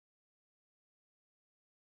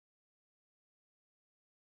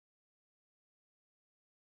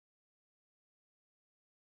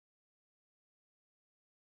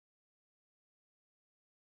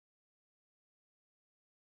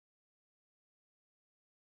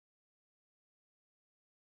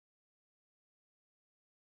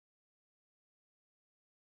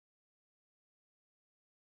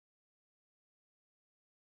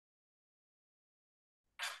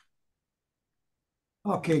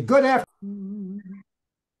Okay, good afternoon.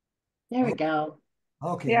 There we Okay, go.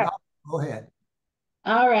 okay, Yeah. now go ahead.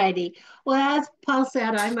 All righty. Well, as Paul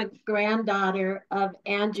said, I'm a granddaughter of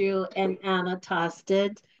Andrew and Anna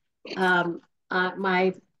Tostad. Um,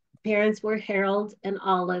 my parents were Harold and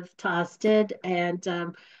Olive Tostad, and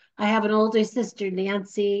I have an older sister,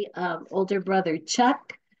 Nancy, older brother,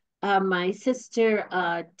 Chuck. My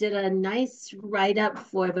sister did a nice write-up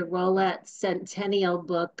for the Rolette Centennial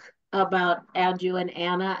book about Andrew and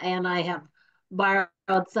I have borrowed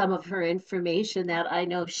some of her information that I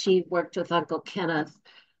know she worked with Uncle Kenneth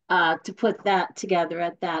to put that together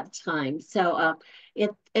at that time. So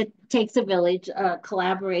it takes a village,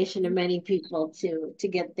 collaboration of many people to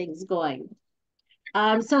get things going.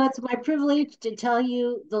 So it's my privilege to tell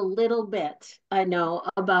you the little bit I know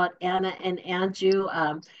about Anna and Andrew.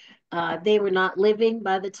 They were not living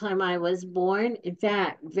by the time I was born. In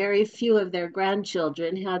fact, very few of their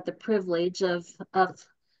grandchildren had the privilege of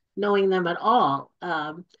knowing them at all.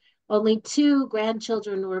 Only two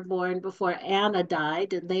grandchildren were born before Anna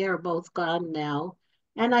died, and they are both gone now.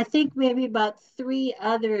 And I think maybe about three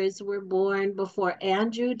others were born before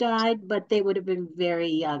Andrew died, but they would have been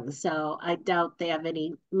very young. So I doubt they have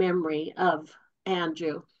any memory of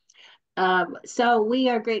Andrew. So we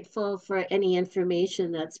are grateful for any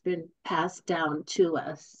information that's been passed down to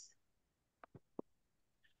us.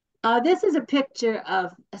 This is a picture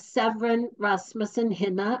of Severin Rasmussen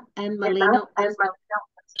Hinna and Melina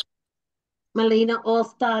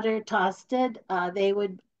Olsdatter Tostad. They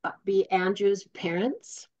would be Andrew's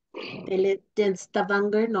parents. They lived in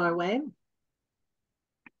Stavanger, Norway.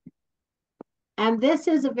 And this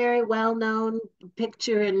is a very well-known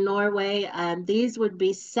picture in Norway. And these would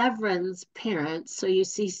be Severin's parents. So you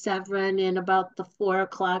see Severin in about the 4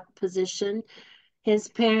 o'clock position. His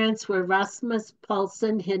parents were Rasmus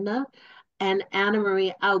Paulsen Hinne and Anna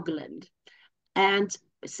Marie Augland. And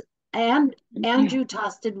and Andrew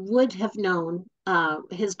Tosted would have known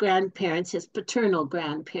his grandparents, his paternal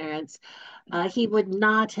grandparents. He would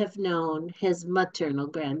not have known his maternal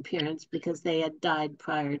grandparents because they had died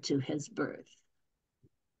prior to his birth.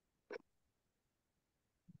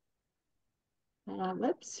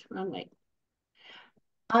 Whoops, wrong way.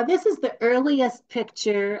 This is the earliest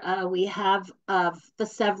picture we have of the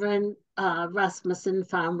Severin Rasmussen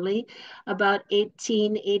family, about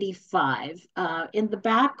 1885. In the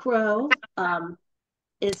back row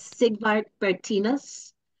is Sigvard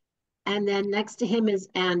Bertinus, and then next to him is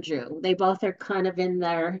Andrew. They both are kind of in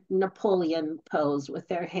their Napoleon pose with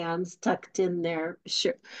their hands tucked in their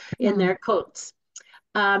in their coats.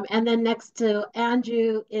 And then next to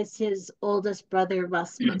Andrew is his oldest brother,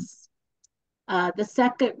 Rasmus. The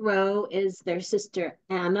second row is their sister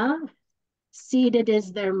Anna. Seated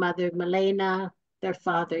is their mother Milena, their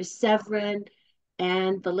father Severin,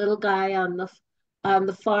 and the little guy on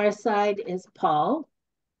the far side is Paul.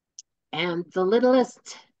 And the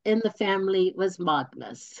littlest in the family was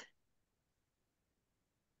Magnus.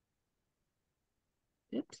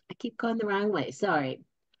 Oops, I keep going the wrong way. Sorry.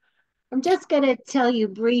 I'm just going to tell you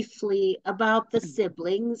briefly about the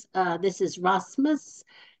siblings. This is Rasmus.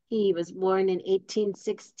 He was born in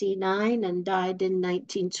 1869 and died in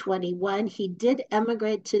 1921. He did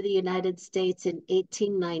emigrate to the United States in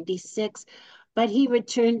 1896, but he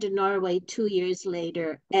returned to Norway 2 years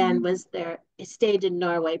later and was there, stayed in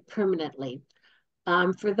Norway permanently.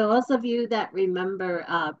 For those of you that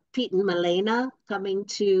remember Pete and Malena coming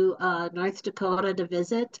to North Dakota to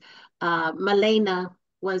visit, Malena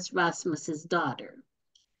was Rasmus's daughter.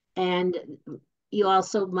 And you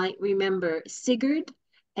also might remember Sigurd,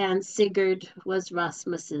 and Sigurd was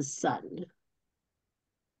Rasmus's son.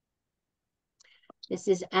 This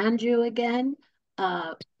is Andrew again,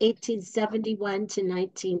 1871 to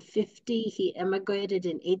 1950. He emigrated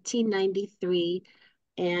in 1893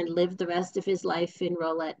 and lived the rest of his life in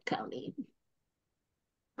Rolette County.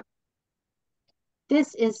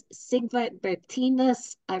 This is Sigvard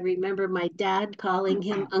Bertinus. I remember my dad calling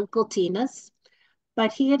him Uncle Tinus,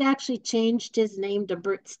 but he had actually changed his name to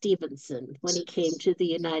Bert Stevenson when he came to the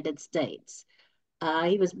United States.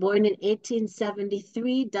 He was born in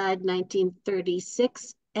 1873, died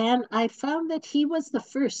 1936, and I found that he was the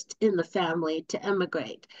first in the family to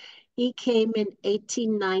emigrate. He came in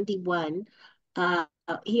 1891.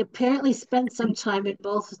 He apparently spent some time in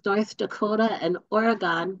both North Dakota and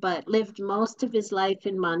Oregon, but lived most of his life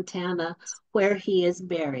in Montana, where he is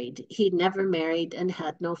buried. He never married and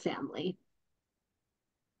had no family.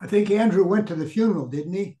 I think Andrew went to the funeral,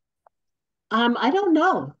 didn't he? I don't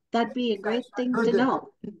know. That'd be a Yes, great thing to know.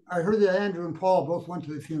 I heard that Andrew and Paul both went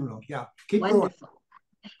to the funeral. Yeah, keep going. Wonderful.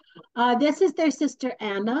 This is their sister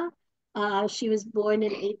Anna. She was born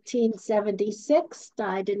in 1876,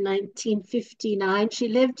 died in 1959. She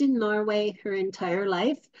lived in Norway her entire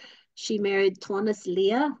life. She married Thomas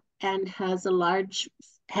Leah and had a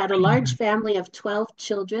large family of 12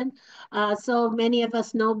 children. So many of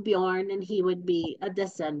us know Bjorn, and he would be a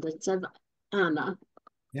descendant of Anna.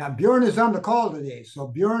 Yeah, Bjorn is on the call today. So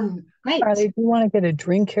Bjorn, Charlie, Great. do you want to get a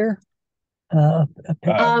drink here? A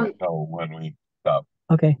Um, No, when we stop.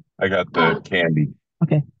 Okay. I got the um, candy.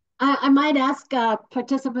 Okay. I might ask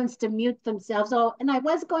participants to mute themselves. Oh, and I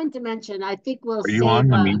was going to mention, I think we'll Are you on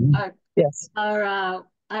save the meeting? Yes.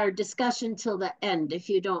 our discussion till the end, if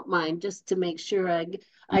you don't mind, just to make sure Do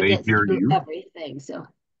I they get hear through you? everything. So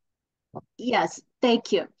yes,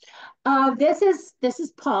 thank you. This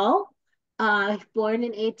is Paul, born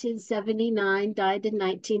in 1879, died in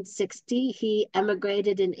 1960. He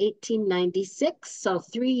emigrated in 1896, so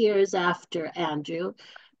 3 years after Andrew.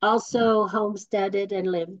 Also homesteaded and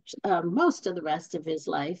lived most of the rest of his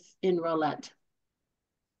life in Rolette.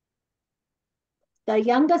 The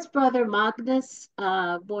youngest brother, Magnus,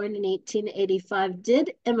 born in 1885,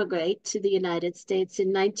 did immigrate to the United States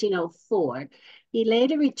in 1904. He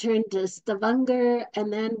later returned to Stavanger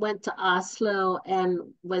and then went to Oslo and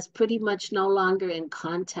was pretty much no longer in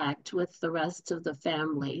contact with the rest of the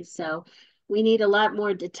family. So we need a lot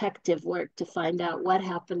more detective work to find out what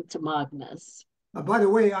happened to Magnus. by the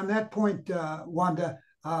way, on that point, Wanda,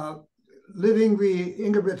 Liv Ingrid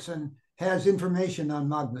Ingebrigtsen has information on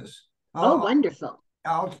Magnus. Oh, wonderful.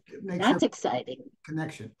 I'll make That's sure exciting.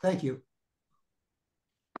 connection. Thank you.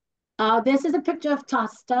 This is a picture of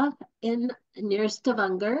Tasta in near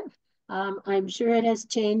Stavanger. I'm sure it has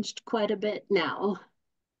changed quite a bit now.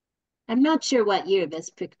 I'm not sure what year this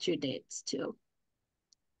picture dates to.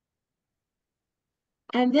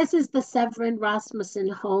 And this is the Severin Rasmussen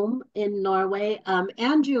home in Norway.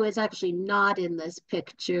 Andrew is actually not in this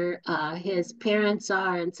picture. His parents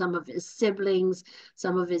are, and some of his siblings,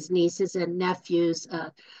 some of his nieces and nephews.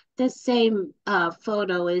 This same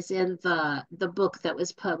photo is in the book that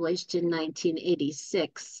was published in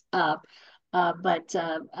 1986. But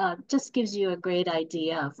just gives you a great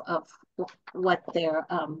idea of what their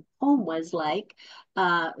home was like.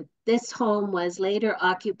 This home was later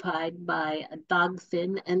occupied by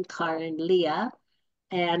Dagfinn and Karen Leah.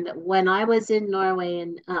 And when I was in Norway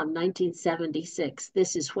in 1976,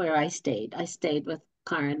 this is where I stayed. I stayed with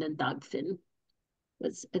Karen and Dagfinn. It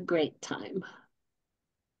was a great time.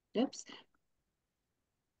 Oops.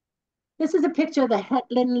 This is a picture of the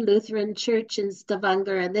Hetland Lutheran Church in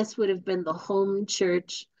Stavanger, and this would have been the home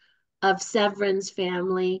church of Severin's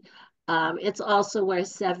family. It's also where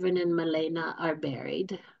Severin and Malena are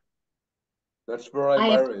buried. That's where I I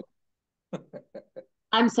have, married.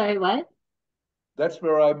 I'm sorry, what? That's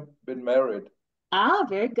where I've been married. Ah,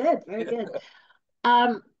 very good, very good.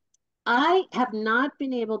 Um, I have not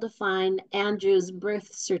been able to find Andrew's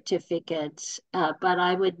birth certificate, but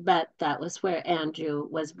I would bet that was where Andrew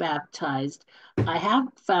was baptized. I have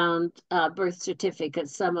found birth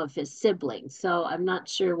certificates, some of his siblings, so I'm not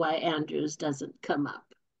sure why Andrew's doesn't come up.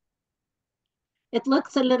 It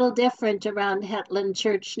looks a little different around Hetland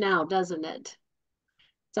Church now, doesn't it?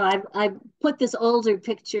 So I put this older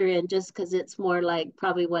picture in just because it's more like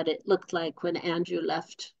probably what it looked like when Andrew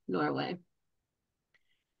left Norway.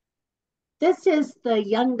 This is the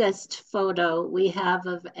youngest photo we have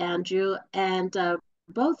of Andrew, and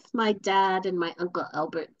both my dad and my Uncle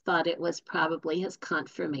Albert thought it was probably his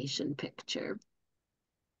confirmation picture.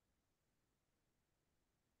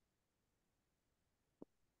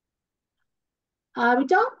 We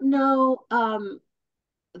don't know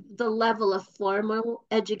the level of formal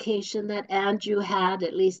education that Andrew had.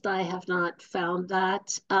 At least I have not found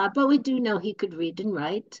that. But we do know he could read and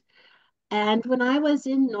write. And when I was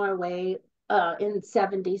in Norway in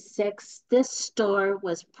 76, this store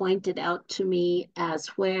was pointed out to me as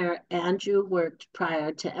where Andrew worked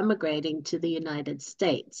prior to emigrating to the United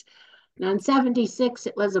States. Now in 76,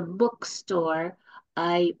 it was a bookstore.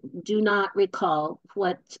 I do not recall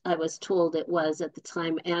what I was told it was at the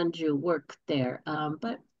time Andrew worked there,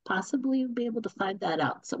 but possibly you'll be able to find that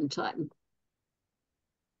out sometime.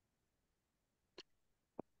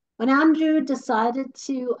 When Andrew decided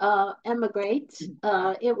to emigrate,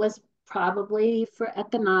 it was probably for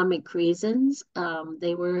economic reasons.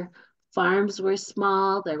 Farms were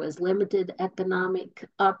small. There was limited economic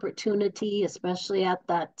opportunity, especially at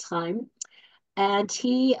that time. And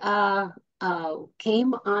he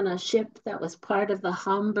came on a ship that was part of the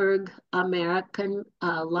Hamburg American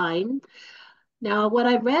line. Now, what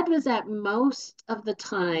I read was that most of the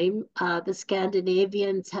time, the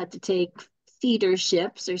Scandinavians had to take feeder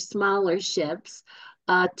ships or smaller ships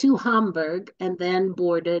to Hamburg and then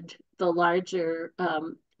boarded the larger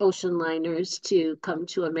ocean liners to come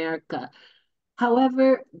to America.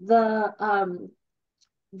 However, the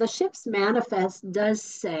ship's manifest does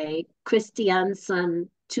say Christiansen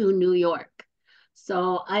to New York.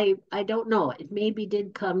 So I don't know. It maybe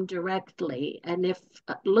did come directly. And if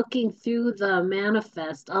looking through the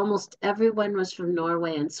manifest, almost everyone was from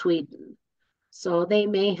Norway and Sweden. So they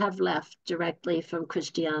may have left directly from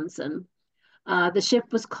Christiansen. The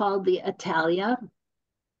ship was called the Italia.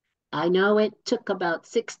 I know it took about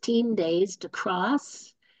 16 days to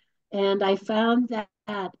cross. And I found that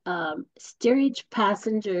steerage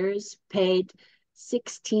passengers paid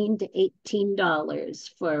 $16 to $18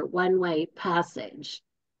 for one-way passage.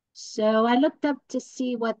 So I looked up to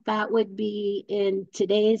see what that would be in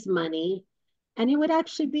today's money, and it would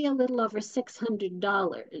actually be a little over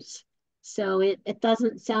 $600. So it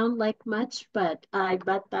doesn't sound like much, but I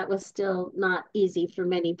bet that was still not easy for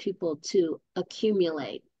many people to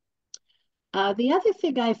accumulate. The other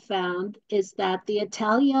thing I found is that the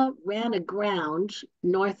Italia ran aground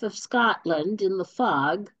north of Scotland in the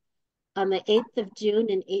fog on the 8th of June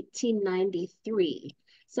in 1893.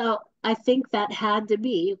 So I think that had to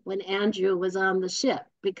be when Andrew was on the ship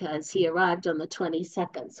because he arrived on the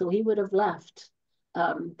 22nd. So he would have left.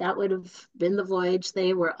 That would have been the voyage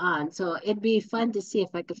they were on. So it'd be fun to see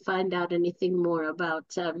if I could find out anything more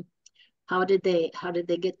about how did they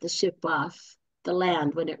get the ship off the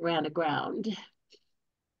land when it ran aground.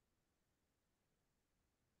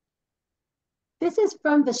 This is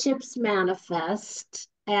from the ship's manifest,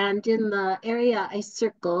 and in the area I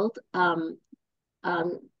circled, Grandpa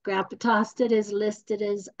Tastad is listed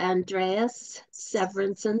as Andreas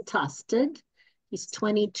Severinsen Tastad. He's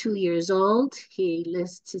 22 years old. He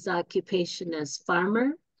lists his occupation as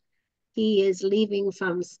farmer. He is leaving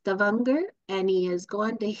from Stavanger, and he is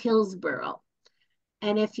going to Hillsborough.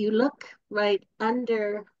 And if you look right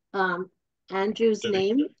under Andrew's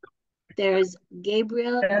name, there's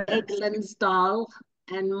Gabriel Eglindsdal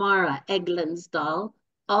and Mara Eglindsdal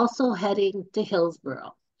also heading to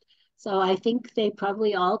Hillsborough. So I think they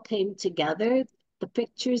probably all came together. The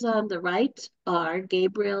pictures on the right are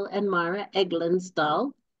Gabriel and Mara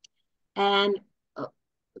Eglindsdal. And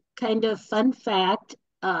kind of fun fact,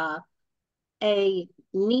 a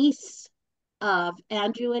niece of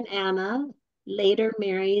Andrew and Anna later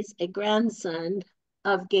marries a grandson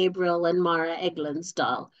of Gabriel and Mara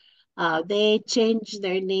Eglindsdal. They changed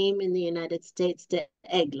their name in the United States to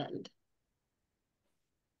Egland.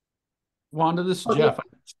 Wanda, this is Jeff.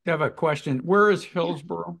 I have a question. Where is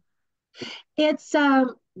Hillsborough? It's,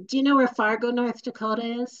 do you know where Fargo, North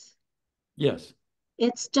Dakota is? Yes.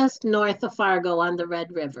 It's just north of Fargo on the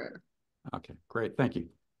Red River. Okay, great. Thank you.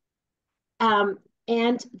 And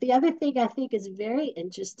the other thing I think is very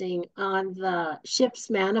interesting on the ship's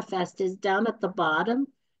manifest is down at the bottom.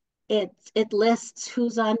 It lists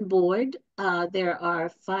who's on board. There are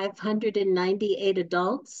 598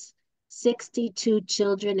 adults, 62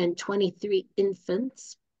 children, and 23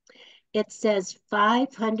 infants. It says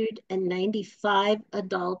 595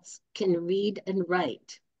 adults can read and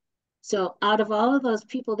write. So out of all of those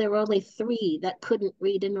people, there were only 3 that couldn't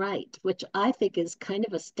read and write, which I think is kind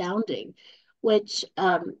of astounding, which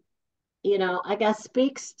you know, I guess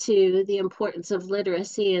speaks to the importance of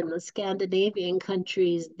literacy in the Scandinavian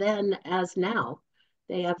countries then as now.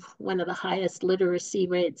 They have one of the highest literacy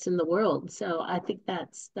rates in the world. So I think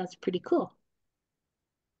that's pretty cool.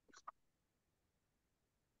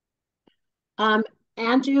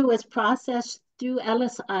 Andrew was processed through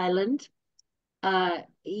Ellis Island.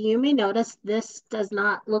 You may notice this does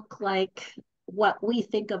not look like what we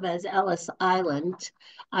think of as Ellis Island.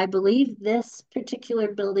 I believe this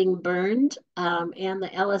particular building burned, and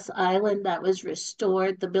the Ellis Island that was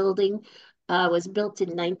restored, the building was built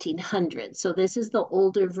in 1900. So this is the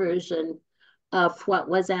older version of what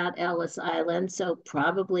was at Ellis Island. So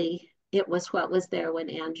probably it was what was there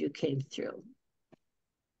when Andrew came through.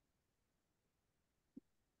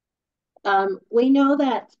 We know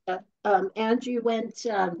that Andrew went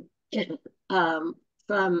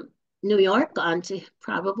from New York on to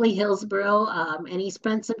probably Hillsborough, and he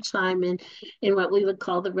spent some time in what we would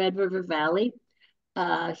call the Red River Valley.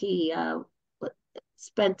 He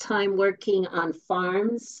spent time working on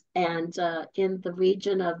farms and in the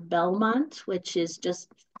region of Belmont, which is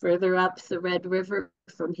just further up the Red River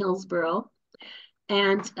from Hillsborough.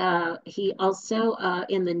 And he also,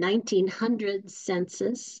 in the 1900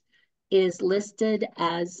 census, is listed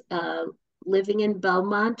as living in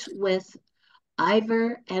Belmont with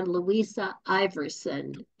Ivor and Louisa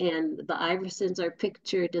Iverson, and the Iversons are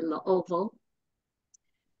pictured in the oval.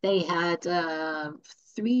 They had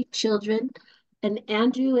 3 children, and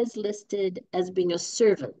Andrew is listed as being a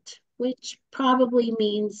servant, which probably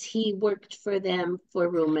means he worked for them for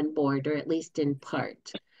room and board, or at least in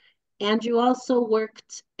part. Andrew also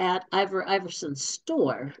worked at Ivor Iverson's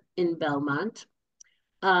store in Belmont.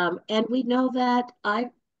 And we know that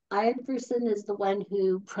Iverson is the one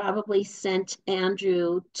who probably sent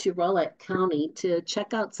Andrew to Rolette County to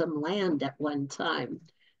check out some land at one time.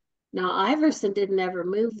 Now, Iverson didn't ever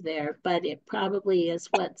move there, but it probably is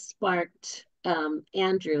what sparked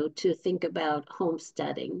Andrew to think about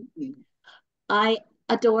homesteading. I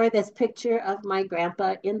adore this picture of my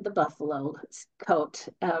grandpa in the buffalo coat,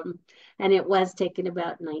 and it was taken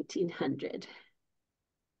about 1900.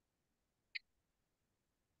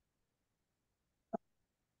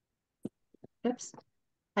 Oops,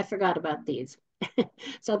 I forgot about these.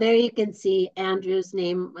 So there you can see Andrew's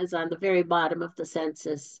name was on the very bottom of the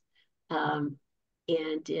census, and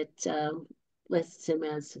it lists him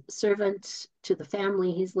as servant to the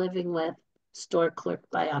family he's living with, store clerk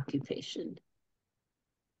by occupation.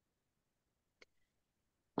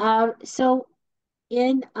 So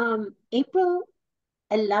in April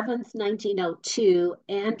 11th, 1902,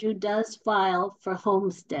 Andrew does file for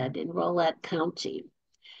homestead in Rolette County.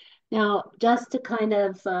 Now, just to kind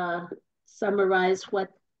of summarize what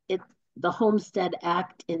the Homestead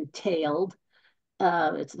Act entailed,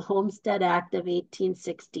 it's the Homestead Act of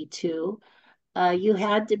 1862. You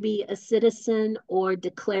had to be a citizen or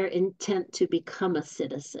declare intent to become a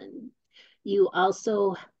citizen. You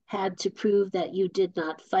also had to prove that you did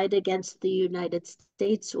not fight against the United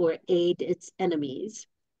States or aid its enemies.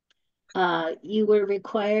 You were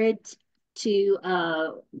required to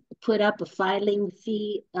put up a filing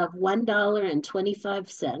fee of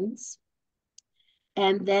 $1.25.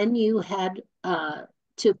 And then you had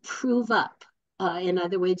to prove up. In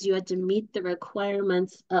other words, you had to meet the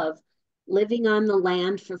requirements of living on the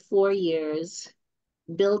land for 4 years,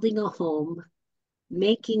 building a home,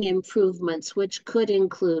 making improvements, which could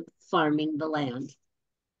include farming the land.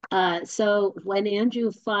 So when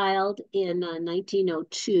Andrew filed in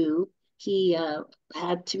 1902, he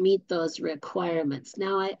had to meet those requirements.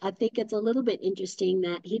 Now, I think it's a little bit interesting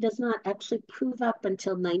that he does not actually prove up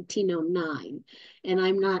until 1909, and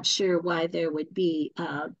I'm not sure why there would be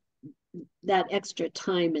that extra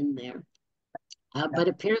time in there. But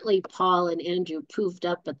apparently Paul and Andrew proved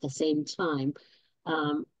up at the same time,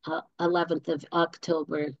 11th of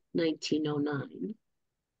October, 1909.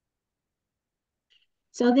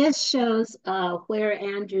 So this shows where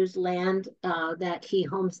Andrew's land that he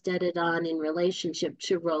homesteaded on in relationship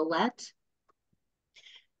to Rolette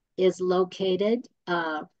is located.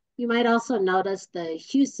 You might also notice the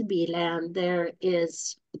Huseby land. There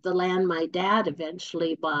is the land my dad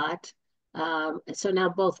eventually bought. So now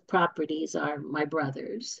both properties are my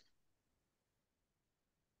brother's.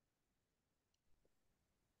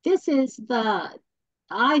 This is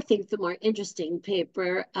I think the more interesting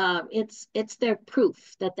paper. It's their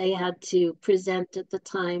proof that they had to present at the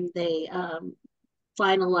time they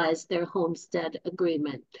finalized their homestead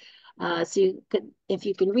agreement. So if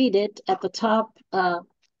you can read it at the top,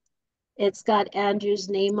 it's got Andrew's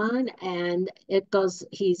name on, and it goes,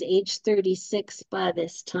 he's age 36 by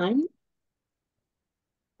this time.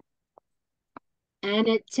 And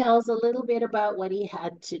it tells a little bit about what he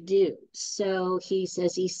had to do. So he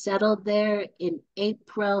says he settled there in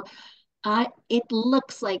April. It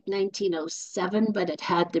looks like 1907, but it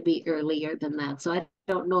had to be earlier than that. So I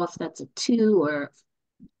don't know if that's a 2 or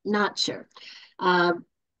not sure.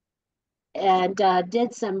 And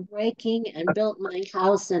did some breaking and built my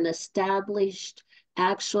house and established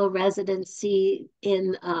actual residency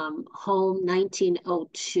in home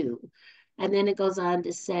 1902. And then it goes on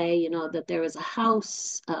to say, you know, that there was a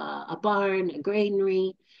house, a barn, a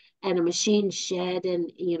granary, and a machine shed,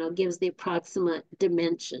 and, you know, gives the approximate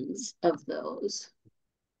dimensions of those.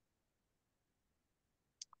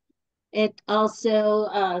 It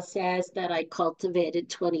also says that I cultivated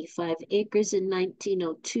 25 acres in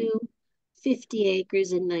 1902, 50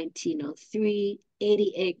 acres in 1903,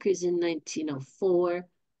 80 acres in 1904,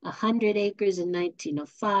 100 acres in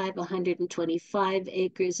 1905, 125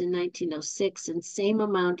 acres in 1906, and same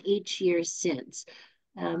amount each year since.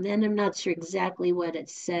 And I'm not sure exactly what it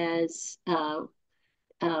says, but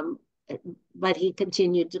he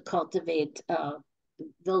continued to cultivate the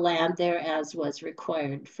land there as was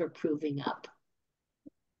required for proving up.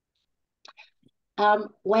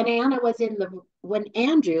 When Andrew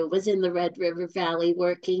was in the Red River Valley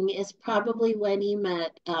working is probably when he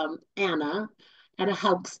met Anna at a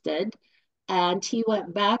Haugsted, and he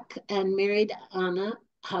went back and married Anna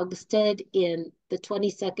Haugsted in the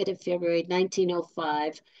 22nd of February,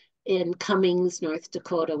 1905 in Cummings, North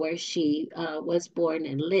Dakota, where she was born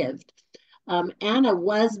and lived. Anna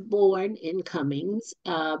was born in Cummings,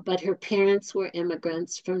 but her parents were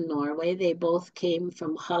immigrants from Norway. They both came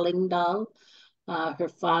from Hallingdal. Her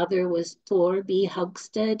father was Thor B.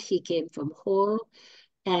 Haugstad. He came from Hol,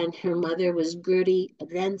 and her mother was Gertie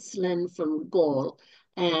Rensland from Gol.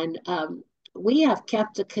 And we have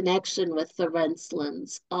kept a connection with the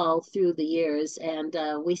Renslands all through the years, and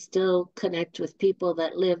we still connect with people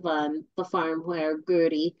that live on the farm where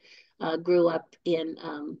Gertie grew up in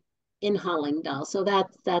Hallingdal. So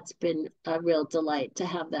that's been a real delight to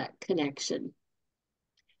have that connection.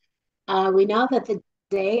 We know that the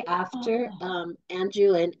day after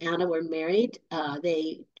Andrew and Anna were married,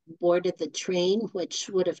 they boarded the train, which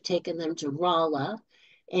would have taken them to Rolla,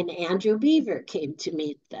 and Andrew Beaver came to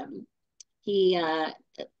meet them. He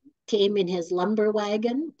came in his lumber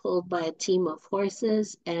wagon, pulled by a team of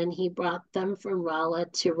horses, and he brought them from Rolla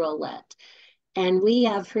to Rolette. And we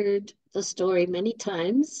have heard the story many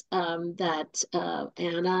times that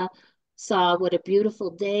Anna saw what a beautiful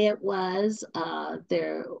day it was.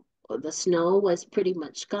 The snow was pretty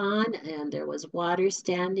much gone, and there was water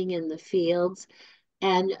standing in the fields.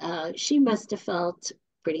 And she must have felt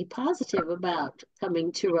pretty positive about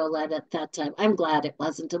coming to Rolette at that time. I'm glad it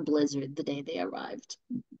wasn't a blizzard the day they arrived.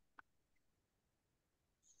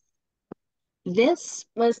 This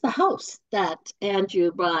was the house that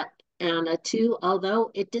Andrew brought Anna to,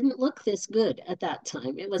 although it didn't look this good at that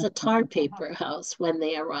time. It was a tar paper house when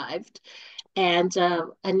they arrived. And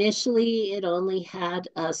initially, it only had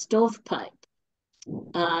a stovepipe.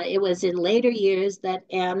 It was in later years that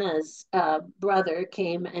Anna's brother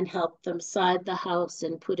came and helped them side the house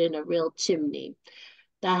and put in a real chimney.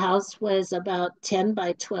 The house was about 10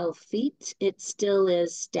 by 12 feet. It still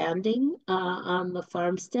is standing on the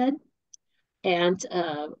farmstead. And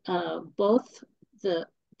both the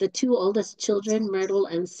two oldest children, Myrtle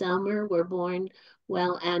and Selmer, were born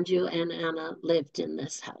while Andrew and Anna lived in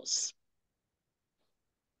this house.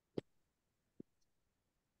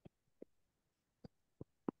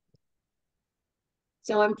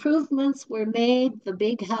 So improvements were made. The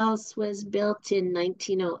big house was built in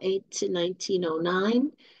 1908 to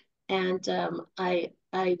 1909. And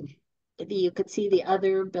you could see the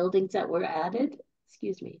other buildings that were added.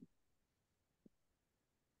 Excuse me.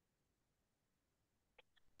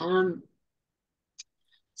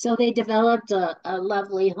 So they developed a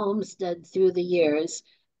lovely homestead through the years.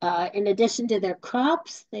 In addition to their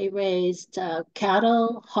crops, they raised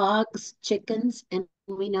cattle, hogs, chickens, and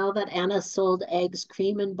we know that Anna sold eggs,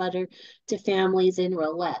 cream, and butter to families in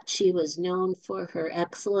Rolette. She was known for her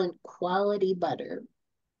excellent quality butter.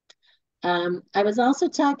 I was also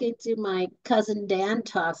talking to my cousin Dan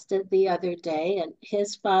Tastad the other day, and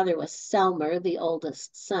his father was Selmer, the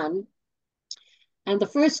oldest son. And the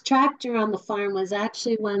first tractor on the farm was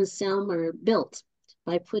actually one Selmer built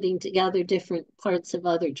by putting together different parts of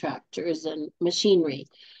other tractors and machinery.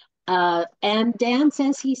 And Dan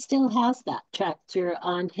says he still has that tractor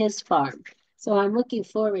on his farm. So I'm looking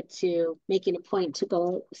forward to making a point to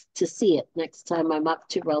go to see it next time I'm up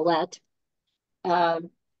to Rolette.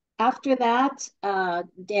 After that,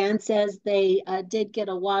 Dan says they did get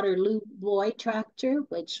a Waterloo Boy tractor,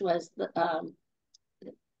 which was the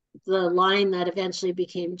line that eventually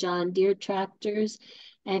became John Deere tractors.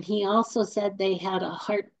 And he also said they had a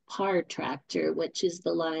Hart Par tractor, which is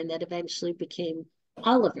the line that eventually became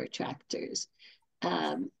Oliver tractors.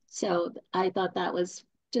 So I thought that was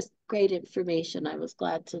just great information. I was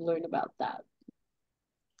glad to learn about that.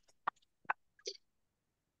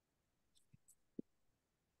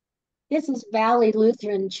 This is Valley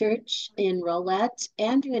Lutheran Church in Rolette.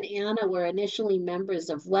 Andrew and Anna were initially members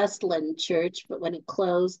of Westland Church, but when it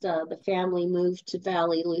closed, the family moved to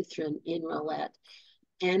Valley Lutheran in Rolette.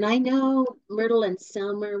 And I know Myrtle and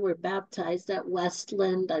Selmer were baptized at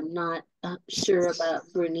Westland. I'm not sure about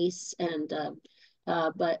Bernice and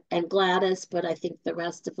Gladys, but I think the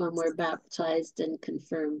rest of them were baptized and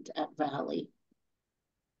confirmed at Valley.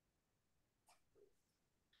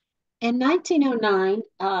 In 1909,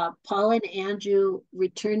 Paul and Andrew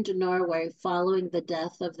returned to Norway following the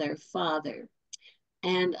death of their father.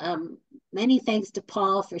 And many thanks to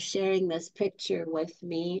Paul for sharing this picture with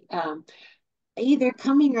me. Either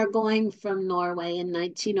coming or going from Norway in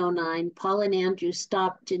 1909, Paul and Andrew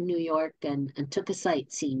stopped in New York and took a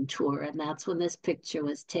sightseeing tour, and that's when this picture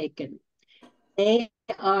was taken. They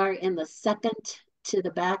are in the second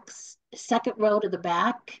row to the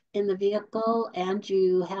back in the vehicle.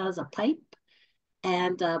 Andrew has a pipe,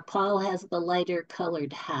 and Paul has the lighter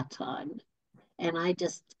colored hat on. And I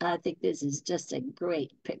think this is just a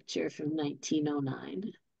great picture from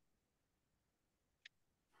 1909.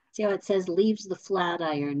 See how it says leaves the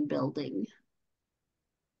Flatiron Building.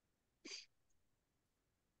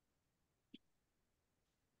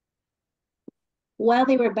 While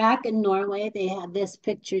they were back in Norway, they had this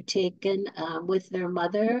picture taken with their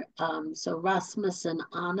mother. So Rasmus and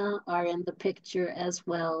Anna are in the picture, as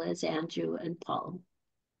well as Andrew and Paul.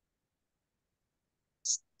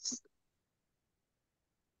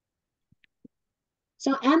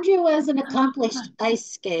 So Andrew was an accomplished ice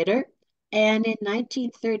skater, and in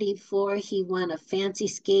 1934 he won a fancy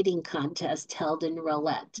skating contest held in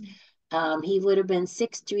Roulette. He would have been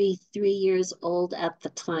 63 years old at the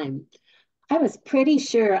time. I was pretty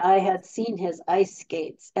sure I had seen his ice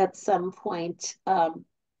skates at some point,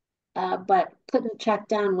 but couldn't track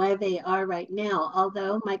down where they are right now.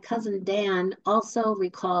 Although my cousin Dan also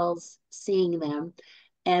recalls seeing them,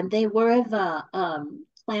 and they were the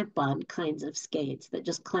clamp-on kinds of skates that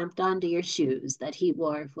just clamped onto your shoes that he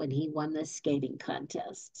wore when he won the skating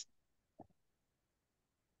contest.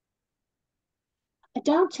 I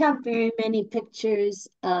don't have very many pictures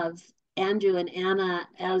of Andrew and Anna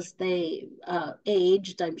as they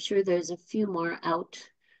aged. I'm sure there's a few more out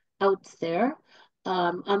there.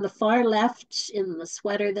 On the far left, in the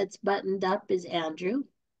sweater that's buttoned up, is Andrew.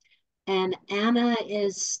 And Anna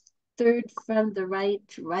is third from the right,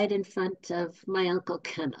 right in front of my Uncle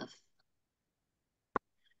Kenneth.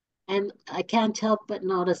 And I can't help but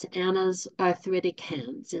notice Anna's arthritic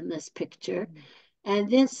hands in this picture. And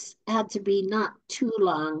this had to be not too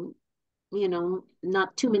long, you know,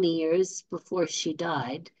 not too many years before she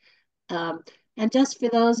died. And just for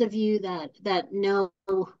those of you that know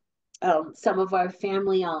some of our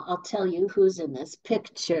family, I'll tell you who's in this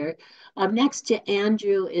picture. Next to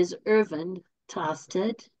Andrew is Irvin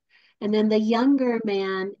Tastad. And then the younger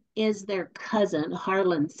man is their cousin,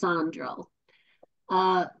 Harlan Sondrel.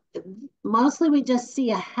 Mostly we just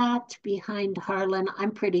see a hat behind Harlan.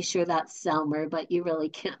 I'm pretty sure that's Selmer, but you really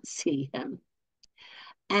can't see him.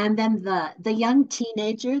 And then the young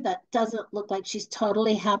teenager that doesn't look like she's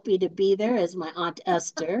totally happy to be there is my Aunt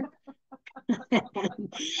Esther.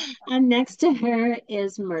 And next to her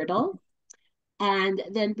is Myrtle. And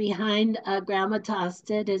then behind Grandma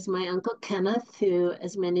Tostad is my Uncle Kenneth, who,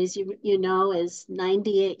 as many as you know, is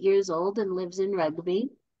 98 years old and lives in Rugby.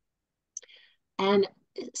 And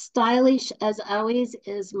stylish as always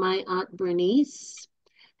is my Aunt Bernice.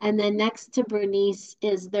 And then next to Bernice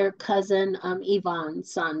is their cousin, Yvonne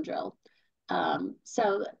Sondrel.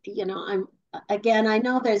 So, you know, I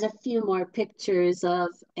know there's a few more pictures of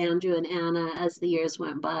Andrew and Anna as the years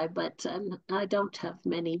went by, but I don't have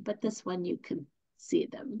many, but this one you can see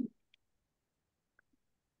them.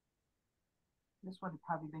 This would have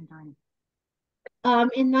probably been during.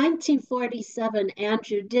 In 1947,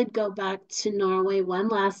 Andrew did go back to Norway one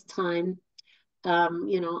last time.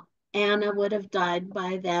 You know, Anna would have died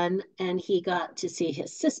by then, and he got to see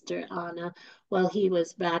his sister Anna while he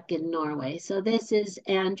was back in Norway. So this is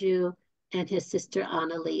Andrew and his sister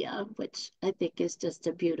Anna Leah, which I think is just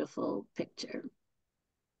a beautiful picture.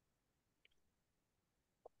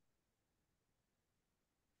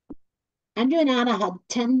 Andrew and Anna had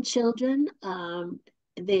 10 children.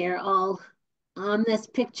 They're all on this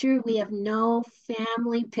picture. We have no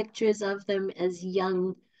family pictures of them as a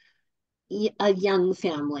young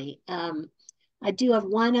family. I do have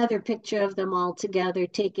one other picture of them all together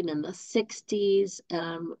taken in the 60s.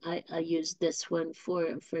 I used this one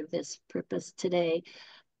for this purpose today.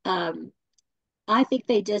 I think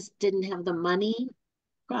they just didn't have the money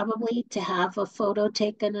probably to have a photo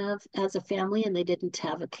taken of as a family, and they didn't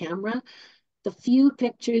have a camera. The few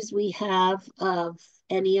pictures we have of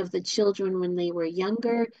any of the children when they were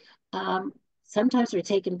younger, sometimes were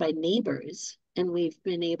taken by neighbors, and we've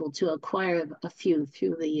been able to acquire a few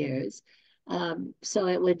through the years. So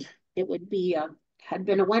it would be had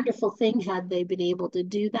been a wonderful thing had they been able to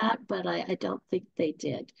do that, but I don't think they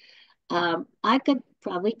did. I could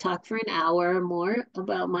probably talk for an hour or more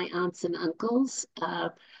about my aunts and uncles. I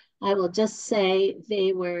will just say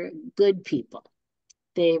they were good people.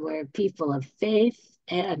 They were people of faith,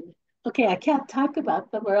 and okay, I can't talk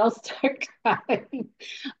about them or I'll start crying.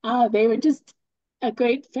 They were just a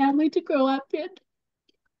great family to grow up in.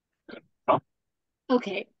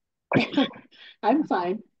 Okay, I'm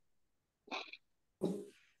fine.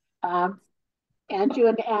 Andrew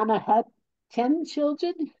and Anna had 10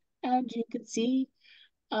 children, and you can see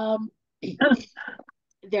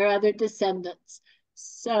their other descendants.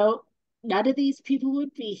 So none of these people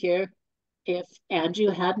would be here if Andrew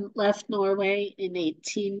hadn't left Norway in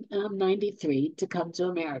 1893 to come to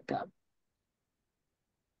America.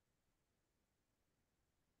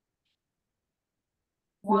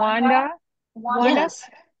 Wanda, Yes.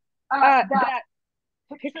 that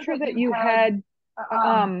picture that you had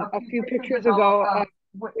a few pictures ago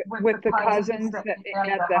with the cousins at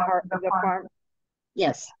the farm.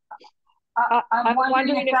 Yes. I'm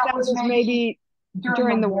wondering if that was maybe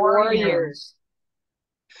during the war years.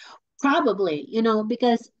 Probably,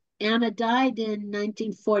 because Anna died in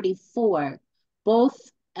 1944.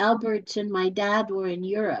 Both Albert and my dad were in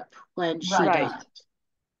Europe when she Right.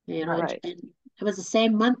 died. Right. And it was the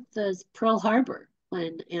same month as Pearl Harbor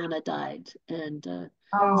when Anna died. And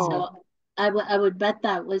Oh. so I would bet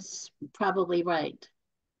that was probably right.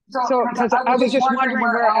 So, because I was just wondering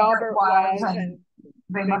where Albert was, and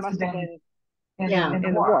they must have been in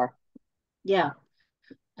the war. Yeah,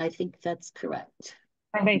 I think that's correct.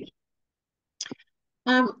 Thank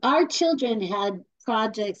you. Our children had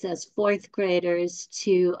projects as fourth graders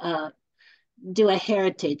to do a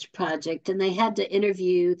heritage project, and they had to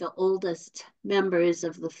interview the oldest members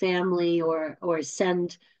of the family or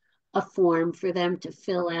send a form for them to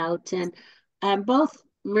fill out. And both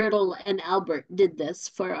Myrtle and Albert did this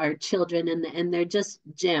for our children, and they're just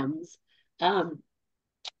gems.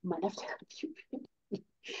 Might have to have you read.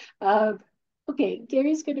 Okay,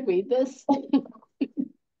 Gary's going to read this.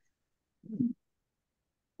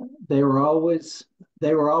 They were always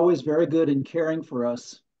very good in caring for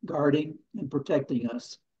us, guarding and protecting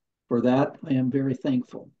us. For that, I am very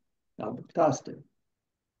thankful. Albert Tastad.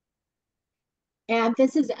 And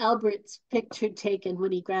this is Albert's picture taken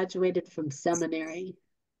when he graduated from seminary.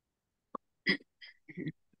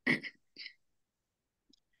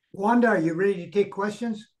 Wanda, are you ready to take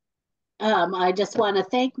questions? I just want to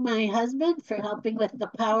thank my husband for helping with the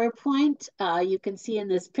PowerPoint. You can see in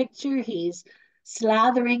this picture, he's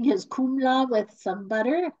slathering his kumla with some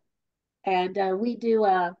butter. And we do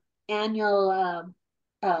a annual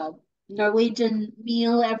Norwegian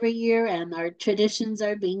meal every year, and our traditions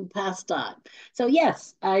are being passed on. So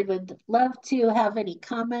yes, I would love to have any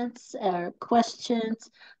comments or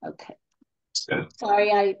questions. Okay.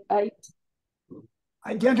 Sorry, I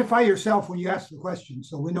Identify yourself when you ask the question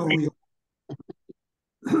so we know who you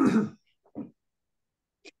are.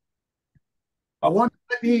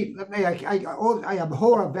 I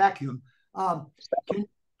abhor a vacuum.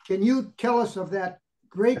 Can you tell us of that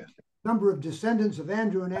great number of descendants of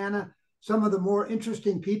Andrew and Anna, some of the more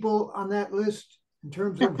interesting people on that list in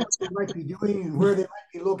terms of what they might be doing and where they might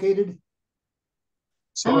be located?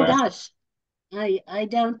 Oh gosh, I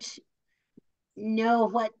don't know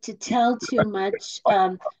what to tell too much.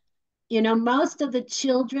 Most of the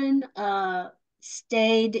children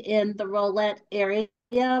stayed in the Rolette area,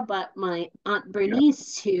 but my Aunt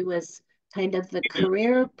Bernice, who was kind of the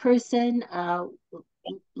career person,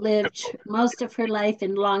 lived most of her life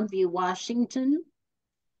in Longview, Washington.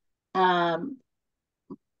 My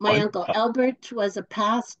uncle Albert was a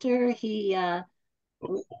pastor. He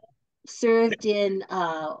served in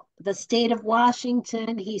the state of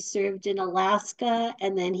Washington. He served in Alaska,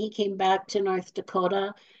 and then he came back to North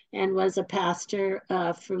Dakota and was a pastor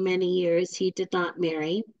for many years. He did not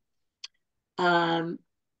marry.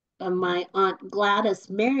 My Aunt Gladys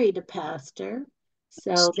married a pastor,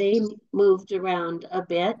 so they moved around a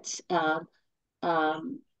bit. But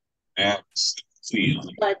as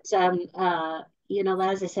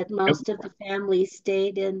I said, most of the family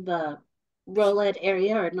stayed in the Rolette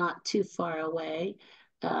area or not too far away.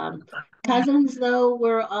 Cousins, though,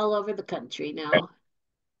 were all over the country now.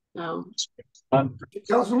 Tell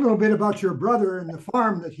us a little bit about your brother and the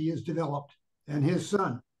farm that he has developed and his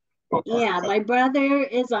son. Yeah, my brother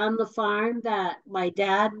is on the farm that my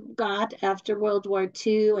dad got after World War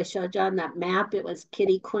II. I showed you on that map. It was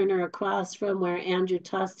kitty corner across from where Andrew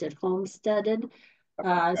Tastad homesteaded.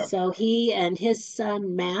 So he and his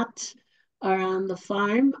son Matt are on the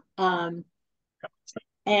farm.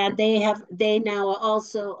 And they now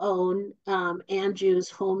also own Andrew's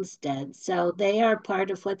homestead. So they are part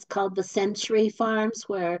of what's called the Century Farms,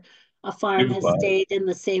 where a farm has stayed in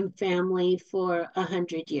the same family for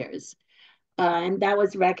 100 years. And that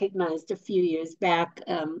was recognized a few years back.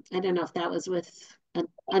 I don't know if that was with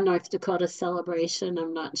a North Dakota celebration,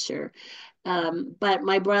 I'm not sure. But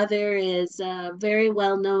my brother is very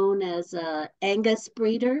well known as an Angus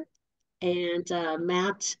breeder, and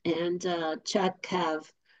Matt and Chuck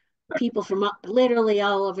have people from literally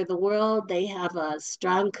all over the world. They have a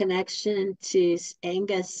strong connection to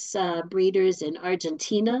Angus breeders in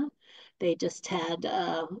Argentina. They just had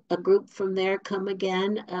a group from there come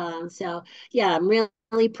again. So yeah, I'm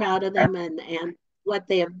really proud of them and what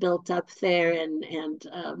they have built up there, and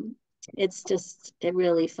it's just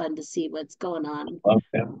really fun to see what's going on.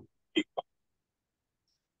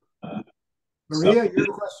 Maria, your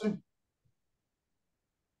question?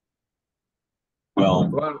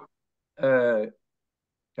 Well, can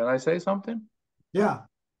I say something? Yeah.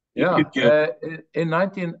 Yeah. In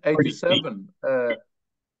 1987,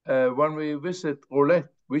 when we visit Rolette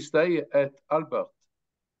we stay at Albert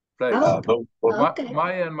place. Oh, okay.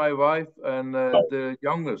 My wife and the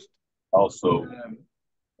youngest Also,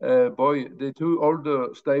 boy, the two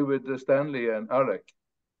older stay with Stanley and Alec.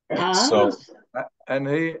 so And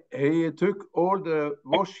he took all the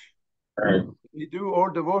he do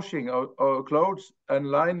all the washing of clothes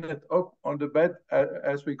and line it up on the bed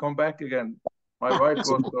as we come back again. My wife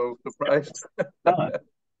was so surprised.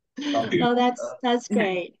 Oh, that's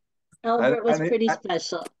great. Albert was pretty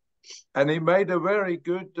special. And he made a very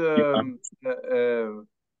good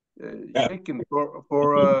chicken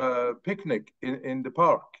for a picnic in the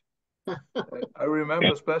park. I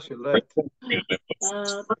remember especially that.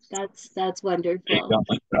 That's wonderful.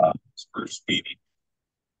 for Speedy.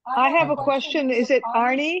 I have a question. Is it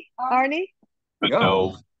Arnie? Arnie? But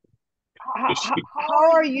no,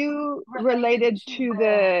 How are you related to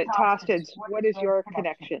the Tastads? What is your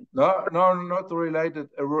connection? No, not related.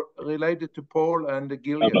 Related to Paul and the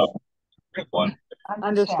Gillies. one.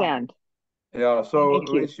 Understand. Yeah, so Thank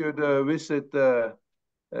you. we should visit that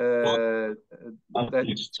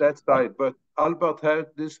side. But Albert had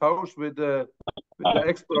this house with the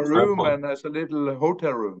extra room and as a little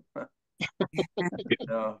hotel room.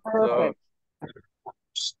 Yeah, Perfect.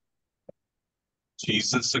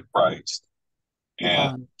 Jesus Christ.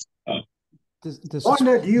 And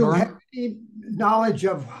Wanda, do you have any knowledge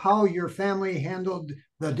of how your family handled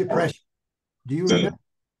the Depression? Do you remember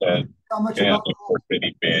how much about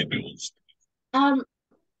any manuals?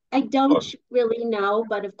 I don't really know,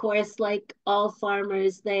 but of course, like all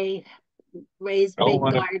farmers, they raise big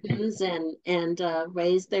gardens and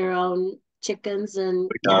raise their own chickens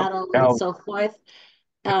and cattle and so forth,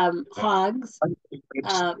 hogs.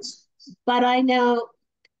 But I know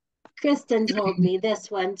Kristen told me this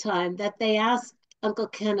one time that they asked Uncle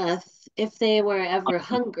Kenneth if they were ever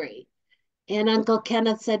hungry. And Uncle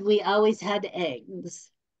Kenneth said we always had eggs.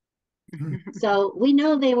 So we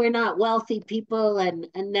know they were not wealthy people and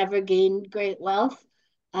never gained great wealth,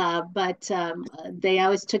 but they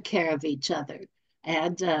always took care of each other.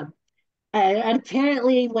 And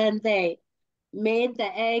apparently when they made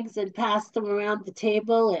the eggs and passed them around the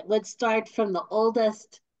table, it would start from the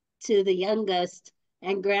oldest to the youngest.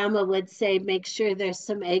 And Grandma would say, make sure there's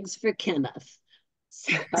some eggs for Kenneth.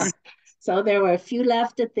 So there were a few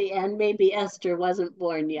left at the end. Maybe Esther wasn't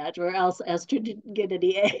born yet, or else Esther didn't get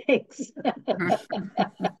any eggs.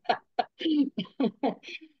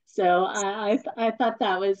 So I thought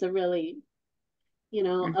that was a really,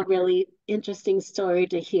 a really interesting story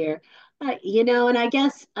to hear. And I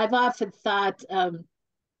guess I've often thought,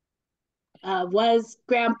 was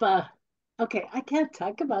Grandpa, okay, I can't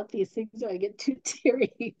talk about these things or I get too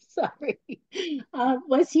teary, sorry.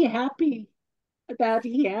 Was he happy that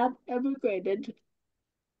he had emigrated?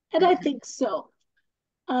 And I think so.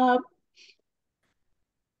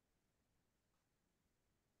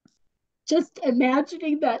 Just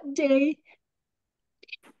imagining that day,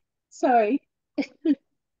 sorry,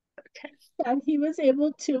 that he was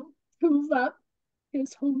able to prove up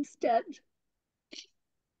his homestead.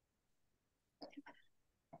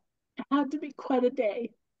 It had to be quite a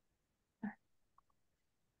day.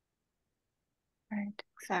 Right,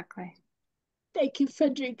 exactly. Thank you,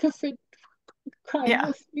 Frederica, for crying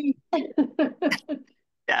with me.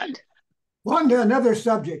 Dad. Wanda, another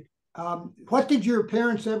subject. What did your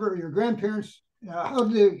parents ever, your grandparents, how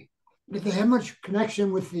did they have much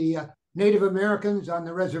connection with the Native Americans on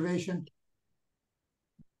the reservation?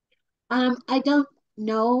 I don't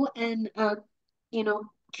know. And,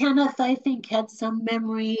 Kenneth, I think, had some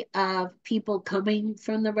memory of people coming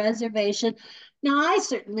from the reservation. Now, I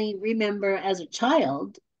certainly remember as a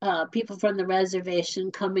child, people from the reservation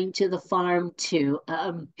coming to the farm to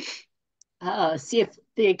see if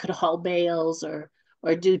they could haul bales or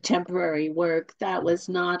do temporary work. That was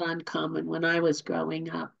not uncommon when I was growing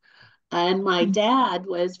up. And my dad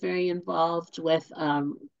was very involved with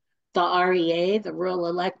the REA, the Rural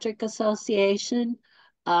Electric Association.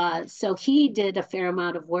 So he did a fair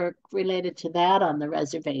amount of work related to that on the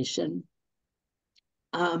reservation.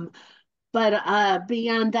 But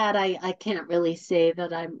beyond that, I can't really say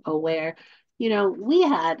that I'm aware. We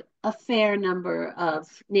had a fair number of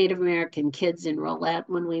Native American kids in Rolette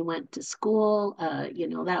when we went to school.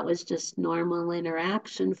 That was just normal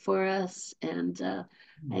interaction for us. And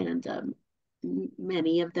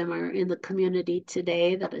many of them are in the community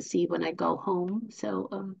today that I see when I go home.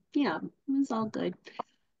 So yeah, it was all good.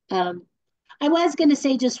 I was going to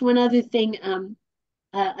say just one other thing.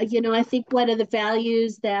 I think one of the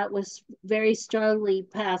values that was very strongly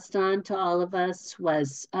passed on to all of us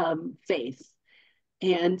was faith.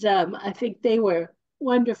 And I think they were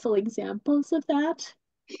wonderful examples of that.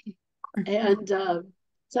 And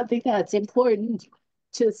something that's important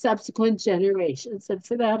to subsequent generations. And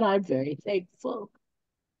for that, I'm very thankful.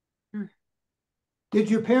 Did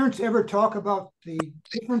your parents ever talk about the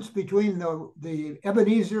difference between the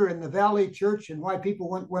Ebenezer and the Valley Church and why people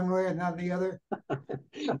went one way and not the other?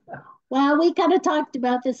 Well, we kind of talked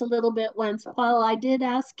about this a little bit once, Paul. I did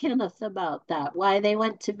ask Kenneth about that, why they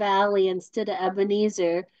went to Valley instead of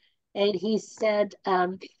Ebenezer. And he said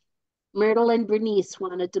Myrtle and Bernice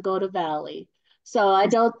wanted to go to Valley. So I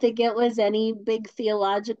don't think it was any big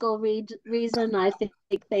theological reason. I think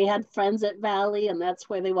they had friends at Valley and that's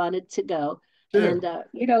where they wanted to go. Sure. And,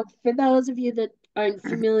 for those of you that aren't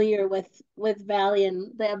familiar with Valley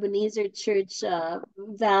and the Ebenezer Church,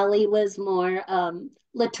 Valley was more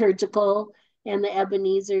liturgical and the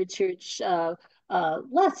Ebenezer Church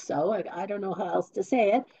less so. I don't know how else to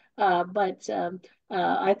say it. But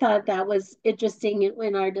I thought that was interesting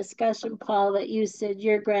in our discussion, Paul, that you said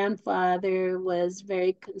your grandfather was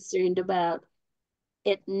very concerned about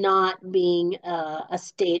it not being a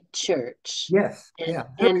state church. Yes.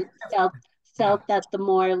 And felt that the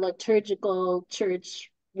more liturgical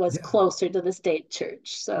church was closer to the state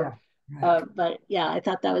church. So, but yeah, I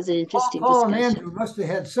thought that was an interesting Paul discussion. and Andrew must have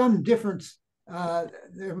had some difference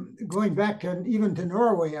going back to even to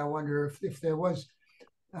Norway. I wonder if there was.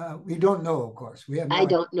 We don't know, of course. We have. No I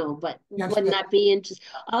don't know, but wouldn't that be interesting?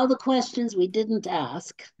 All the questions we didn't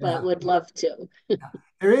ask, but would love to.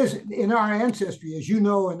 There is in our ancestry, as you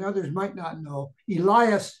know, and others might not know,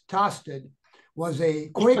 Elias Tastad was a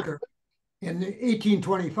Quaker in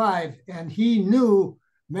 1825, and he knew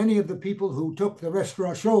many of the people who took the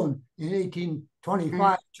Restauration in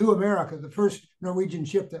 1825 to America, the first Norwegian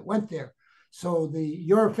ship that went there. So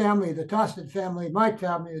your family, the Tastad family, my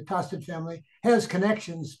family, the Tastad family, has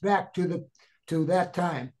connections back to that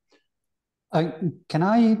time. Can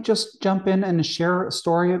I just jump in and share a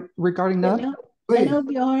story regarding that? Hello,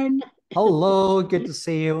 Bjorn. Hello, good to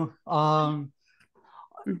see you.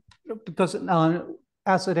 Because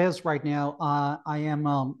as it is right now, I am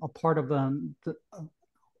a part of a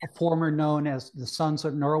former known as the Sons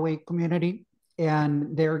of Norway community,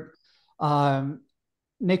 and they're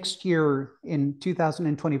next year in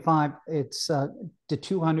 2025, it's the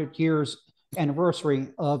 200 years anniversary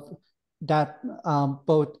of that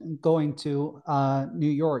boat going to New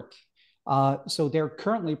York. So they're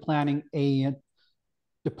currently planning a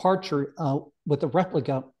departure with a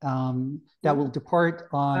replica that will depart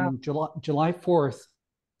on July 4th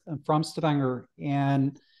from Stavanger,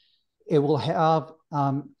 and it will have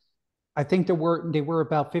I think they were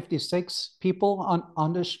about 56 people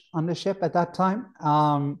on the ship at that time.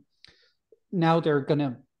 Now they're going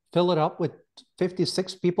to fill it up with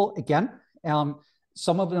 56 people again.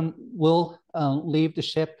 Some of them will leave the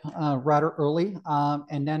ship rather early,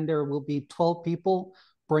 and then there will be 12 people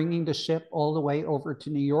bringing the ship all the way over to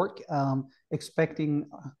New York, expected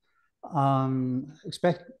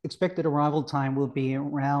arrival time will be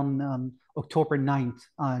around October 9th,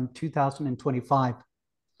 2025.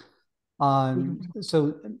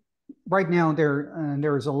 So right now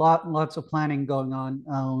there's lots of planning going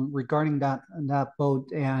on regarding that boat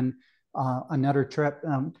and another trip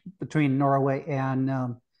between Norway and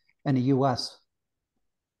the U.S.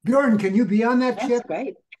 Bjorn, can you be on that ship?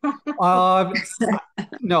 Great.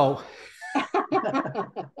 No.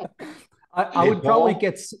 I would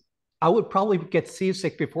probably get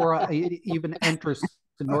seasick before I even enter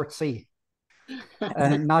the North Sea,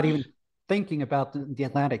 and not even thinking about the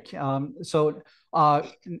Atlantic. No,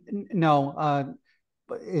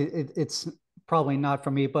 it's probably not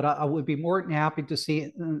for me, but I would be more than happy to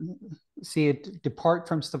see it depart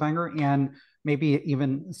from Stavanger and maybe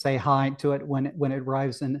even say hi to it when it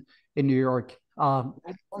arrives in New York.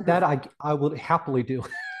 That I would happily do.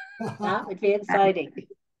 That would be exciting.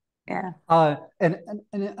 Yeah. And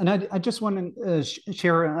I just want to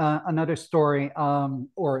share another story,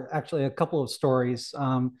 or actually a couple of stories,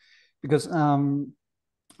 because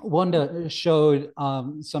Wanda showed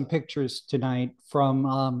some pictures tonight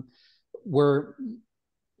from where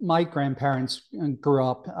my grandparents grew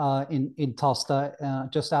up in Tastad,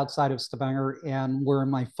 just outside of Stavanger, and where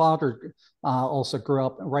my father also grew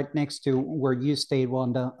up, right next to where you stayed,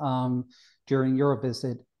 Wanda, during your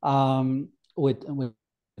visit with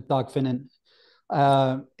Dagfinn.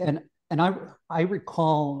 And I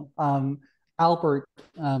recall Albert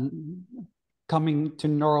coming to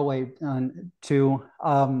Norway to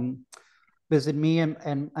visit me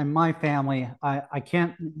and my family. I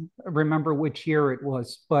can't remember which year it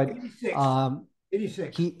was, but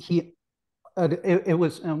 86. It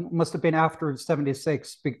was must have been after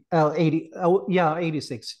 76, 80. Oh yeah,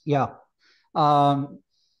 86. Yeah. And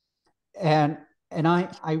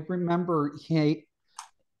I remember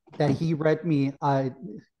that he read me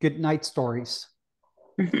good night stories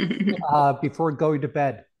before going to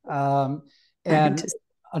bed. And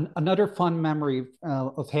another fun memory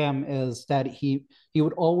of him is that he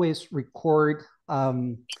would always record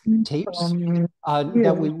tapes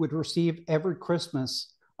that we would receive every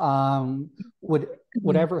Christmas.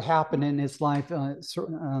 Whatever happened in his life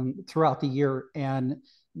throughout the year. And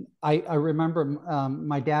I remember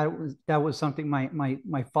my dad, that was something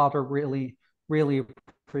my father really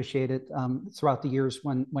appreciated throughout the years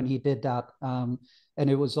when he did that. And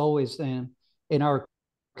it was always in our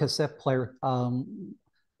cassette player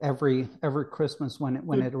every Christmas when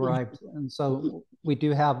it arrived. And so we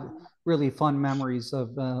do have really fun memories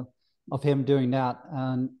of him doing that.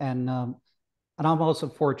 And I'm also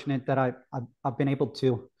fortunate that I've been able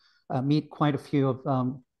to meet quite a few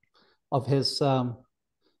of his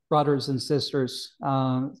brothers and sisters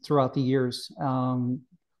throughout the years.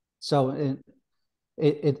 So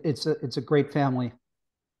it's a great family.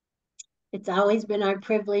 It's always been our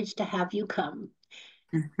privilege to have you come.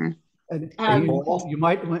 And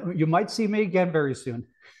you might see me again very soon.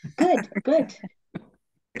 Good.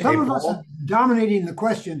 Some of us are dominating the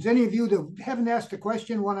questions. Any of you that haven't asked a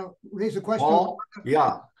question want to raise a question? Paul?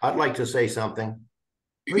 Yeah, I'd like to say something.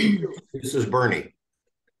 This is Bernie.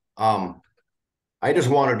 I just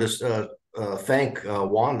wanted to thank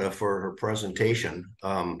Wanda for her presentation.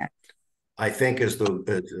 I think as the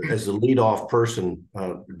leadoff person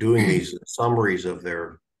doing these summaries of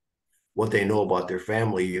what they know about their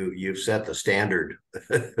family, you've set the standard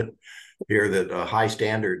here, that high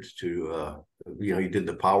standards to you did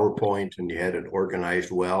the PowerPoint and you had it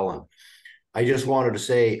organized well. And I just wanted to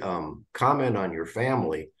say, comment on your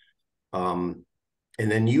family. And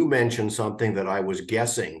then you mentioned something that I was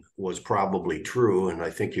guessing was probably true, and I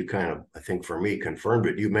think you I think for me confirmed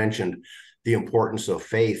it. You mentioned the importance of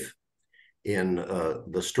faith in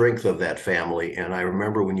the strength of that family. And I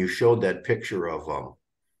remember when you showed that picture of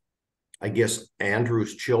I guess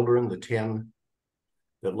Andrew's children, the 10,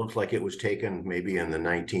 that looked like it was taken maybe in the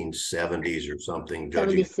 1970s or something.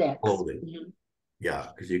 76. Clothing. Mm-hmm. Yeah,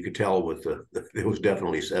 because you could tell with it was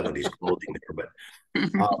definitely 70s clothing there. But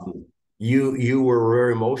you were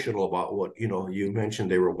very emotional about what, you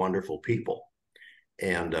mentioned they were wonderful people.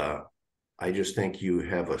 And I just think you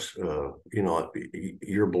have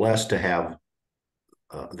you're blessed to have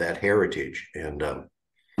that heritage. And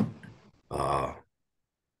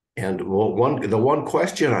the one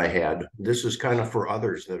question I had, this is kind of for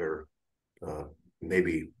others that are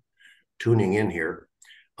maybe tuning in here.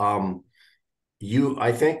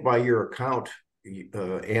 I think by your account,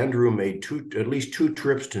 Andrew made at least two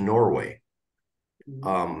trips to Norway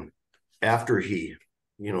after he,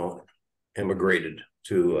 emigrated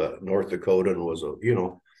to North Dakota and was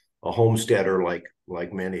a homesteader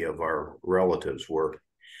like many of our relatives were.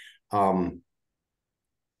 I'm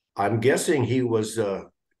guessing he was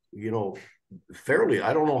fairly,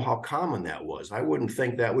 I don't know how common that was. I wouldn't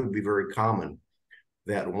think that would be very common,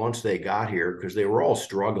 that once they got here, because they were all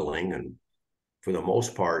struggling, and for the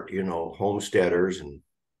most part, homesteaders, and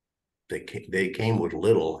they came with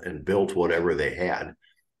little and built whatever they had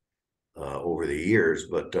over the years.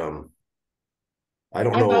 But I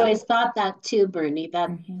don't know. I've always thought that too, Bernie,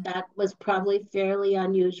 that was probably fairly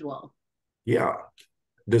unusual. Yeah.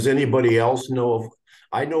 Does anybody else know of?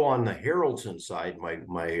 I know on the Haraldson side,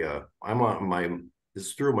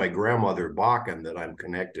 it's through my grandmother Bakken that I'm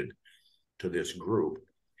connected to this group.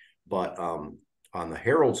 But on the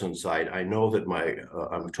Haraldson side, I know that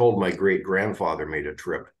I'm told my great grandfather made a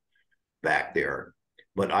trip back there,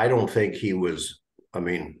 but I don't think he was. I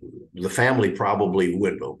mean, the family probably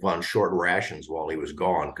went on short rations while he was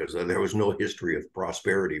gone, because there was no history of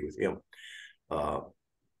prosperity with him.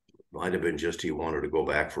 Might have been just he wanted to go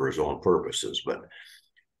back for his own purposes. But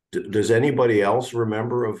does anybody else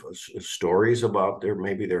remember of stories about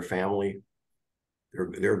maybe their family,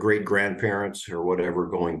 their great grandparents or whatever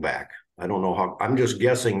going back? I don't know how. I'm just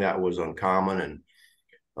guessing that was uncommon.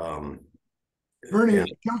 And Bernie,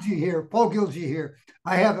 Gilgy here, Paul Gilgy here.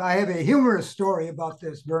 I have a humorous story about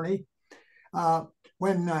this, Bernie.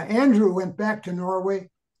 When Andrew went back to Norway,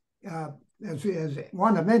 as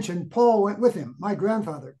Wanda mentioned, Paul went with him, my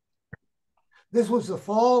grandfather. This was the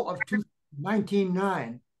fall of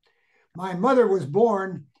 1909. My mother was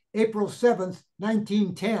born April 7th,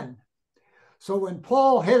 1910. So when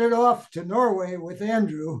Paul headed off to Norway with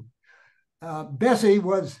Andrew, Bessie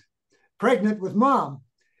was pregnant with Mom.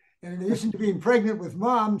 And in addition to being pregnant with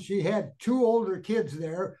Mom, she had two older kids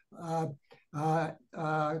there.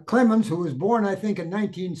 Clemens, who was born, I think, in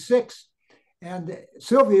 1906, and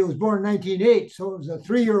Sylvia was born in 1908. So it was a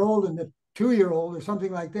 3-year-old and a 2-year-old or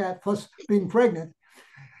something like that, plus being pregnant.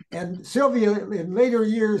 And Sylvia in later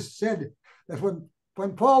years said that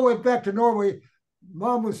when Paul went back to Norway,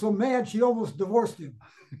 Mom was so mad she almost divorced him.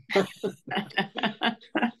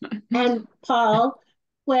 And Paul,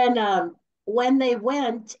 when they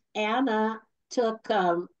went, Anna took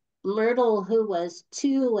Myrtle, who was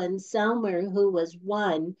 2, and Selmer, who was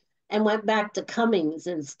 1, and went back to Cummings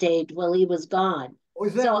and stayed while he was gone. Oh,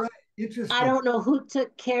 is that so right? Interesting. I don't know who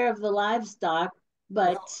took care of the livestock,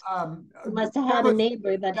 but you must have had a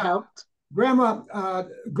neighbor that helped.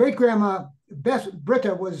 Great-grandma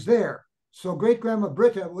Britta was there. So great-grandma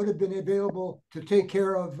Britta would have been available to take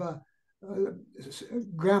care of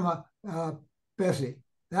Grandma Bessie.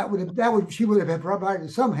 She would have provided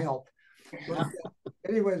some help. But,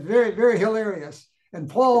 anyway, very, very hilarious. And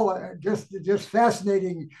Paul, just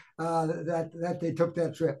fascinating that they took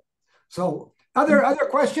that trip. So other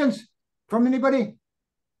questions from anybody?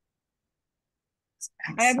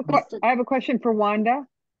 I have a question for Wanda.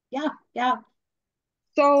 Yeah.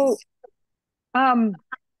 So,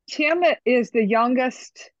 Tim is the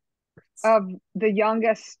youngest of the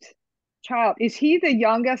youngest child. Is he the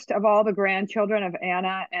youngest of all the grandchildren of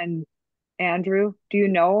Anna and Andrew? Do you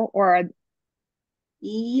know? Or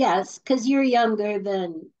yes, because you're younger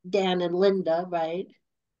than Dan and Linda, right?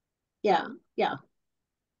 Yeah.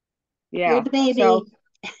 You're the baby.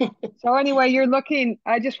 So anyway, you're looking.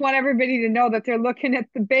 I just want everybody to know that they're looking at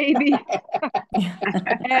the baby.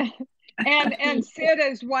 and Sid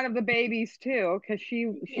is one of the babies too, because she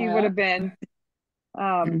would have been.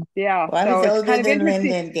 Yeah. One so is it's older kind of than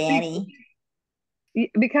interesting. Linda and Danny.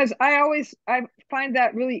 Because I find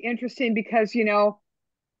that really interesting because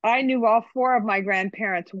I knew all 4 of my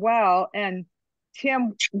grandparents well, and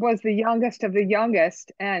Tim was the youngest of the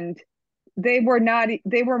youngest, and they were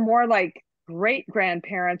more like great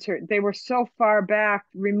grandparents, or they were so far back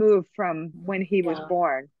removed from when he was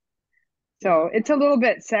born. So it's a little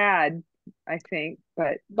bit sad, I think,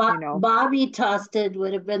 but Bobby Tastad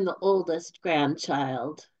would have been the oldest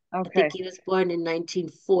grandchild. Okay. I think he was born in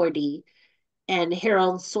 1940, and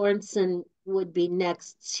Harold Sorensen would be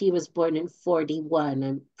next. He was born in 41.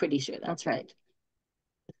 I'm pretty sure that's right.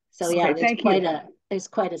 So yeah, there's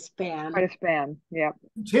quite a span. Quite a span, yeah.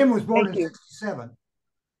 Tim was born in 67.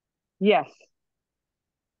 Yes.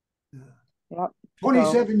 Yep.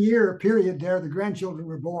 27-year period there, the grandchildren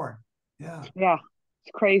were born. Yeah. Yeah,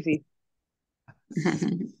 it's crazy.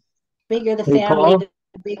 Bigger the family,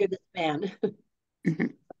 the bigger the span.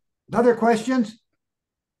 Other questions?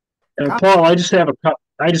 Paul, I just have a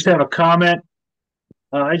comment.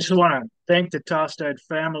 I just want to thank the Tastad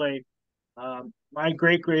family. My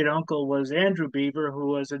great uncle was Andrew Beaver, who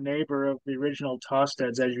was a neighbor of the original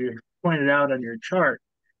Tastads, as you pointed out on your chart.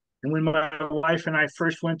 And when my wife and I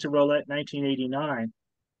first went to Rolette in 1989,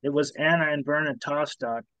 it was Anna and Vernon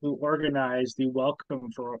Tastad who organized the welcome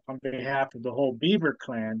on behalf of the whole Beaver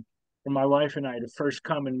clan for my wife and I to first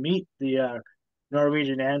come and meet the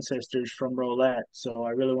Norwegian ancestors from Rolette. So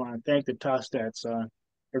I really want to thank the Tastads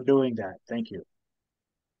for doing that. Thank you.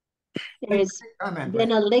 There's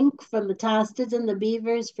been a link from the Tastads and the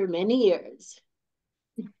Beavers for many years.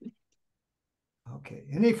 Okay.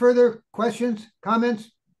 Any further questions,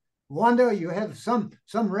 comments? Wanda, you have some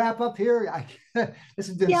wrap up here. I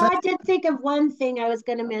did think of one thing I was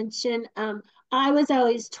going to mention. I was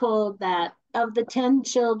always told that of the 10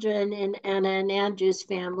 children in Anna and Andrew's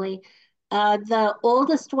family, the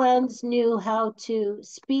oldest ones knew how to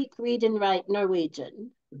speak, read, and write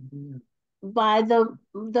Norwegian. Mm-hmm. By the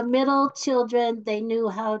middle children, they knew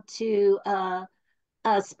how to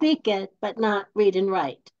speak it, but not read and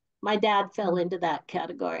write. My dad fell into that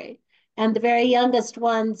category. And the very youngest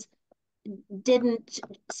ones didn't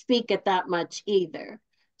speak it that much either.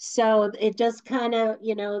 So it just kind of,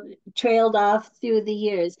 trailed off through the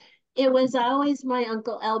years. It was always my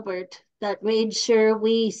Uncle Albert that made sure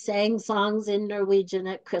we sang songs in Norwegian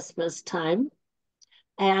at Christmas time.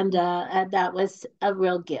 And that was a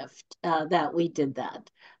real gift that we did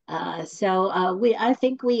that. I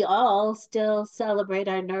think we all still celebrate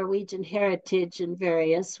our Norwegian heritage in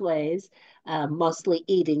various ways, mostly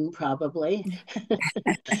eating probably.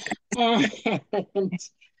 and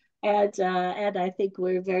I think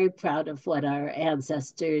we're very proud of what our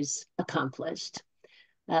ancestors accomplished.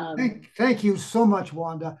 Thank you so much,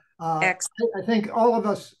 Wanda. I think all of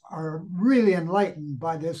us are really enlightened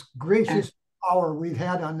by this gracious hour we've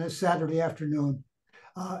had on this Saturday afternoon.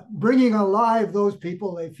 Bringing alive those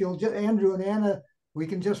people, they feel Andrew and Anna, we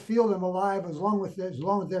can just feel them alive along with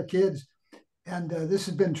their kids. And this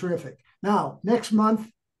has been terrific. Now, next month,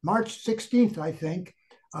 March 16th, I think,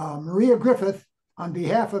 Maria Griffith, on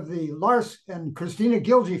behalf of the Lars and Christina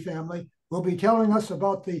Gilgy family, will be telling us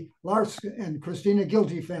about the Lars and Christina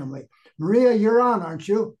Gilty family. Maria, you're on, aren't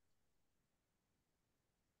you?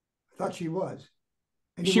 I thought she was.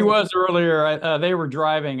 Anyway, She was earlier. They were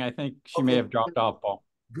driving. I think she may Okay. have dropped off, Paul.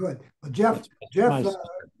 Good. Well, Jeff, Nice.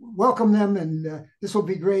 welcome them, and this will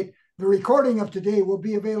be great. The recording of today will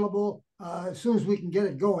be available as soon as we can get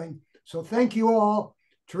it going. So thank you all.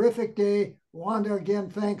 Terrific day. Wanda, again,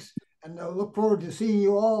 thanks. And I look forward to seeing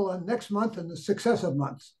you all next month and the successive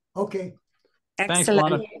months. Okay. Thanks,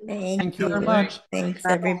 Excellent. Wanda. Thank you very much. Thanks,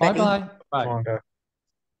 everybody. Bye-bye. Bye. Wanda.